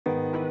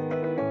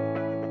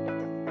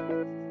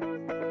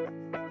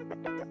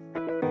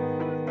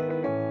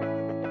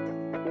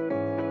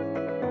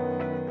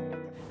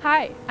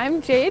Hi,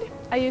 I'm Jade.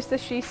 I use the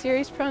she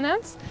series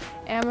pronouns.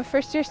 I'm a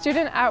first-year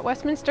student at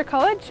Westminster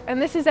College,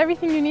 and this is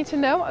everything you need to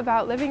know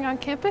about living on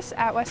campus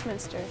at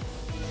Westminster.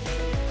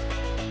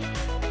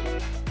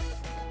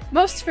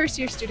 Most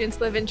first-year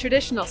students live in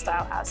traditional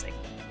style housing.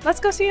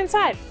 Let's go see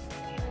inside.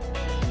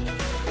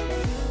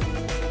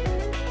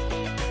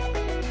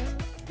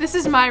 This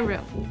is my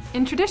room.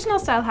 In traditional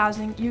style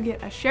housing, you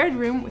get a shared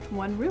room with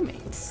one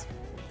roommate.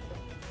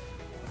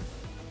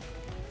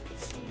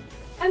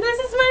 And this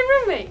is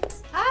my roommate.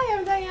 Hi,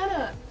 I'm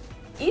Diana.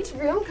 Each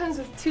room comes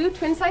with 2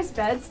 twin-sized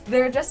beds.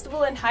 They're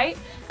adjustable in height.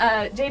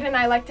 Jade and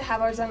I like to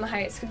have ours on the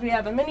heights because we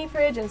have a mini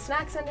fridge and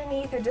snacks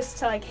underneath, or just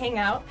to like hang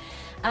out.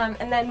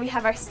 And then we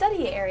have our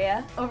study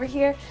area over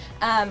here.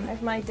 I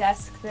have my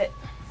desk that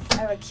I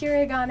have a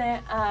Keurig on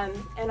it,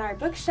 and our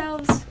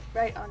bookshelves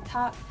right on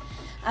top.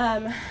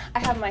 I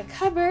have my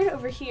cupboard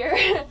over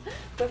here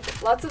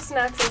with lots of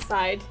snacks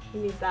inside.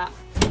 You need that.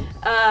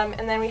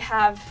 And then we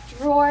have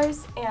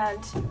drawers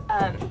and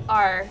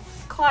our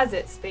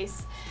closet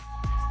space.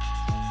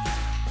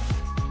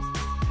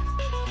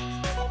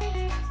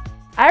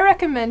 I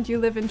recommend you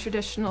live in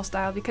traditional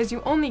style because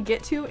you only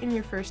get to in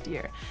your first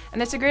year.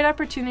 And it's a great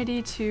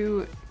opportunity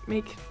to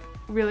make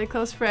really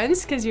close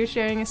friends because you're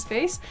sharing a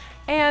space,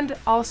 and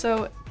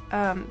also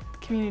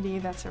community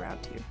that's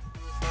around you.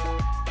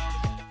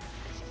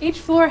 Each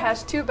floor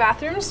has 2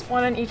 bathrooms,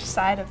 one on each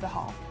side of the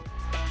hall.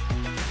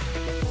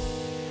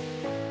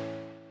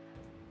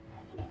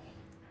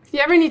 If you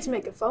ever need to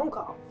make a phone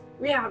call,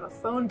 we have a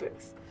phone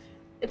booth.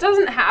 It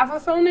doesn't have a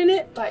phone in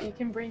it, but you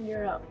can bring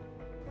your own.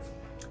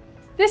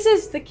 This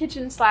is the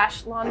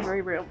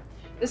kitchen/laundry room.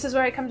 This is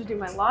where I come to do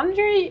my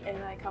laundry,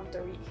 and I come to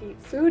reheat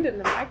food in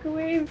the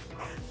microwave.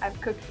 I've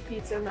cooked the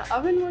pizza in the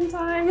oven one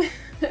time.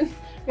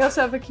 We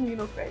also have a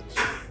communal fridge.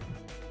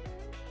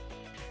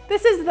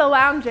 This is the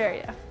lounge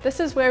area. This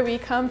is where we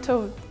come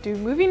to do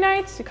movie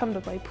nights, we come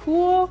to play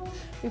pool,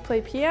 we play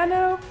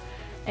piano,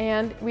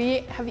 and we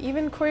have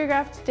even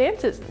choreographed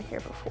dances in here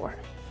before.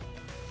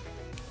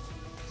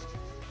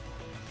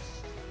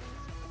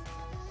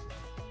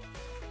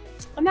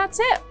 And that's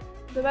it.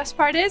 The best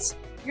part is,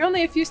 you're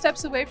only a few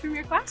steps away from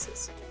your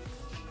classes.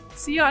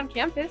 See you on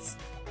campus.